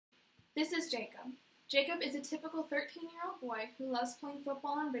This is Jacob. Jacob is a typical 13-year-old boy who loves playing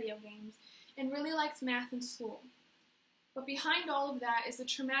football and video games and really likes math and school. But behind all of that is the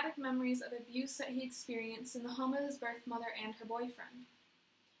traumatic memories of abuse that he experienced in the home of his birth mother and her boyfriend.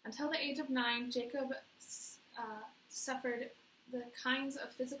 Until the age of 9, Jacob suffered the kinds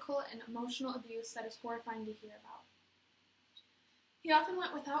of physical and emotional abuse that is horrifying to hear about. He often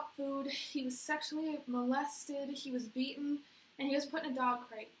went without food, he was sexually molested, he was beaten, and he was put in a dog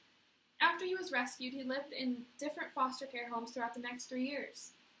crate. After he was rescued, he lived in different foster care homes throughout the next 3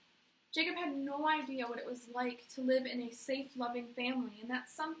 years. Jacob had no idea what it was like to live in a safe, loving family, and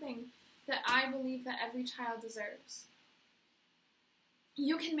that's something that I believe that every child deserves.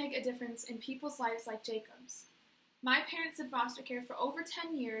 You can make a difference in people's lives like Jacob's. My parents did foster care for over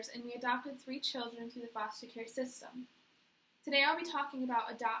 10 years, and we adopted 3 children through the foster care system. Today I'll be talking about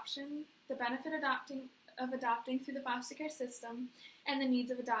adoption, the benefit of adopting through the foster care system, and the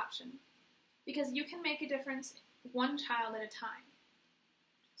needs of adoption. Because you can make a difference one child at a time.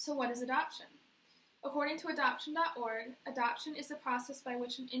 So what is adoption? According to adoption.org, adoption is the process by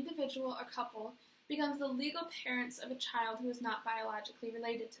which an individual or couple becomes the legal parents of a child who is not biologically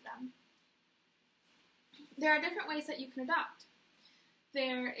related to them. There are different ways that you can adopt.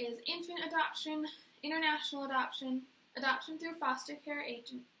 There is infant adoption, international adoption, adoption through foster care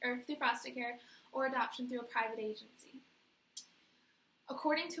or adoption through a private agency.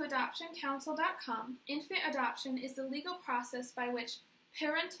 According to adoptioncouncil.com, infant adoption is the legal process by which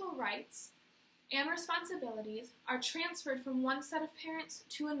parental rights and responsibilities are transferred from one set of parents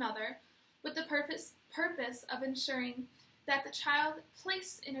to another with the purpose of ensuring that the child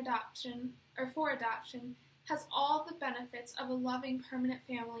placed in adoption or for adoption has all the benefits of a loving permanent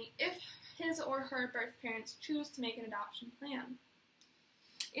family if his or her birth parents choose to make an adoption plan.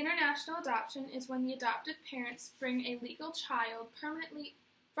 International adoption is when the adoptive parents bring a legal child permanently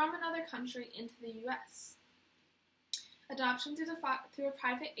from another country into the U.S. Adoption through a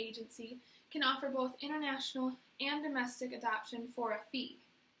private agency can offer both international and domestic adoption for a fee.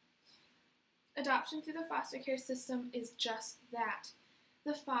 Adoption through the foster care system is just that.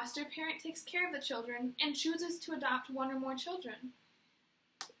 The foster parent takes care of the children and chooses to adopt one or more children.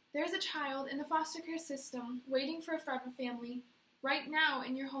 There is a child in the foster care system waiting for a forever family right now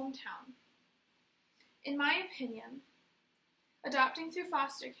in your hometown. In my opinion, adopting through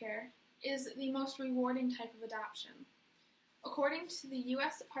foster care is the most rewarding type of adoption. According to the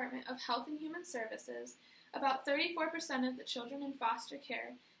U.S. Department of Health and Human Services, about 34% of the children in foster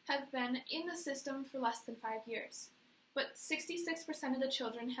care have been in the system for less than 5 years, but 66% of the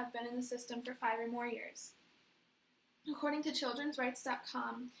children have been in the system for 5 or more years. According to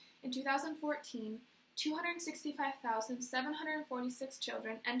childrensrights.com, in 2014, 265,746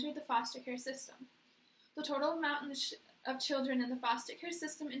 children entered the foster care system. The total amount of children in the foster care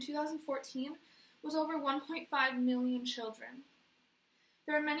system in 2014 was over 1.5 million children.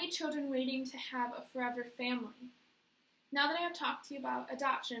 There are many children waiting to have a forever family. Now that I have talked to you about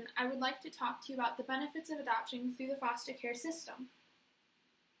adoption, I would like to talk to you about the benefits of adopting through the foster care system.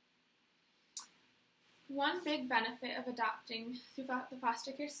 One big benefit of adopting through the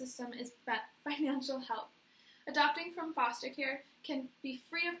foster care system is financial help. Adopting from foster care can be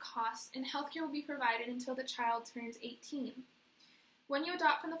free of cost, and healthcare will be provided until the child turns 18. When you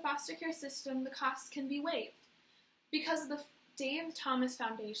adopt from the foster care system, the costs can be waived. Because the Dave Thomas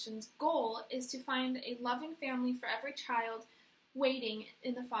Foundation's goal is to find a loving family for every child waiting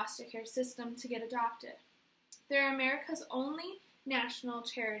in the foster care system to get adopted. They're America's only national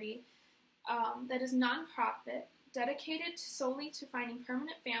charity that is nonprofit, dedicated solely to finding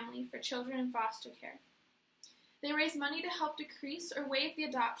permanent family for children in foster care. They raise money to help decrease or waive the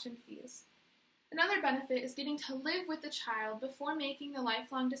adoption fees. Another benefit is getting to live with the child before making the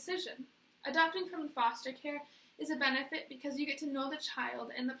lifelong decision. Adopting from foster care is a benefit because you get to know the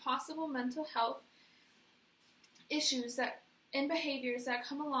child and the possible mental health issues and behaviors that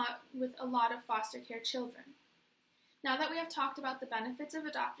come along with a lot of foster care children. Now that we have talked about the benefits of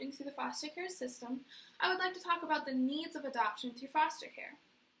adopting through the foster care system, I would like to talk about the needs of adoption through foster care.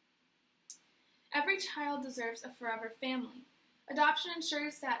 Every child deserves a forever family. Adoption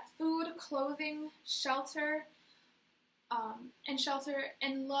ensures that food, clothing, shelter,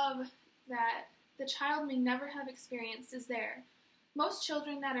 and love that the child may never have experienced is there. Most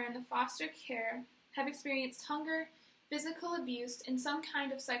children that are in the foster care have experienced hunger, physical abuse, and some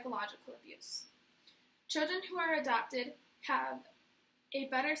kind of psychological abuse. Children who are adopted have a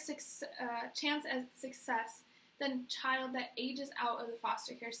better chance at success than a child that ages out of the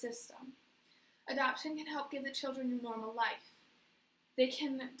foster care system. Adoption can help give the children a normal life. They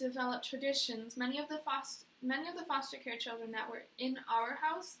can develop traditions. Many of the foster care children that were in our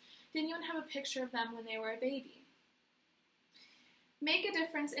house didn't even have a picture of them when they were a baby. Make a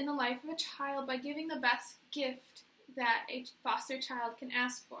difference in the life of a child by giving the best gift that a foster child can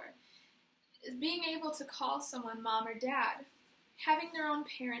ask for. Being able to call someone mom or dad, having their own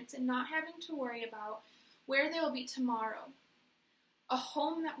parents and not having to worry about where they will be tomorrow. A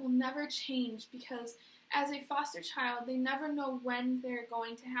home that will never change, because as a foster child, they never know when they're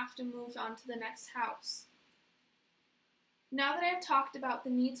going to have to move on to the next house. Now that I have talked about the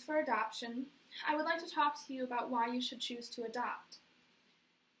needs for adoption, I would like to talk to you about why you should choose to adopt.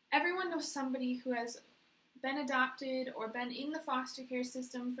 Everyone knows somebody who has been adopted or been in the foster care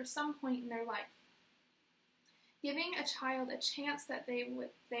system for some point in their life. Giving a child a chance that they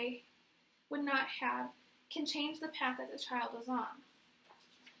would not have can change the path that the child is on.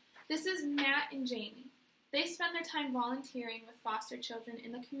 This is Matt and Jamie. They spend their time volunteering with foster children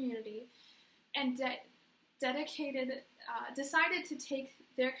in the community and decided to take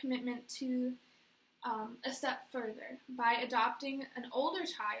their commitment to a step further by adopting an older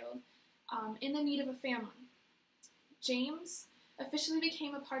child in the need of a family. James officially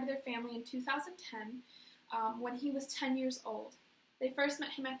became a part of their family in 2010 when he was 10 years old. They first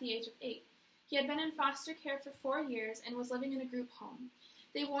met him at the age of 8. He had been in foster care for 4 years and was living in a group home.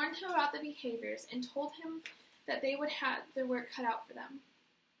 They warned him about the behaviors and told him that they would have their work cut out for them.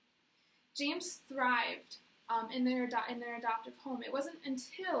 James thrived in their adoptive home. It wasn't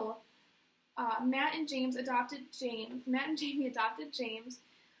until Matt and Jamie adopted James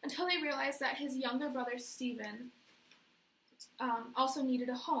until they realized that his younger brother Stephen also needed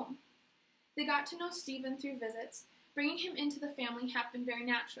a home. They got to know Stephen through visits. Bringing him into the family happened very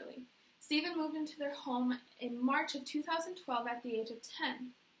naturally. Stephen moved into their home in March of 2012 at the age of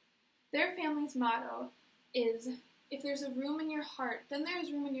 10. Their family's motto is, "If there's a room in your heart, then there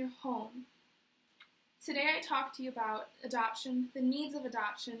is room in your home." Today I talk to you about adoption, the needs of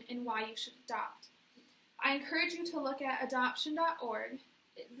adoption, and why you should adopt. I encourage you to look at adoption.org.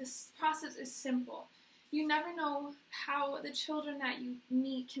 This process is simple. You never know how the children that you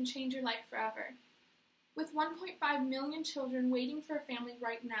meet can change your life forever. With 1.5 million children waiting for a family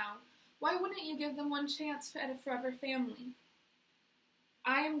right now, why wouldn't you give them one chance at a forever family?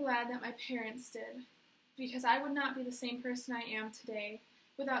 I am glad that my parents did, because I would not be the same person I am today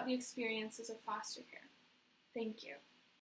without the experiences of foster care. Thank you.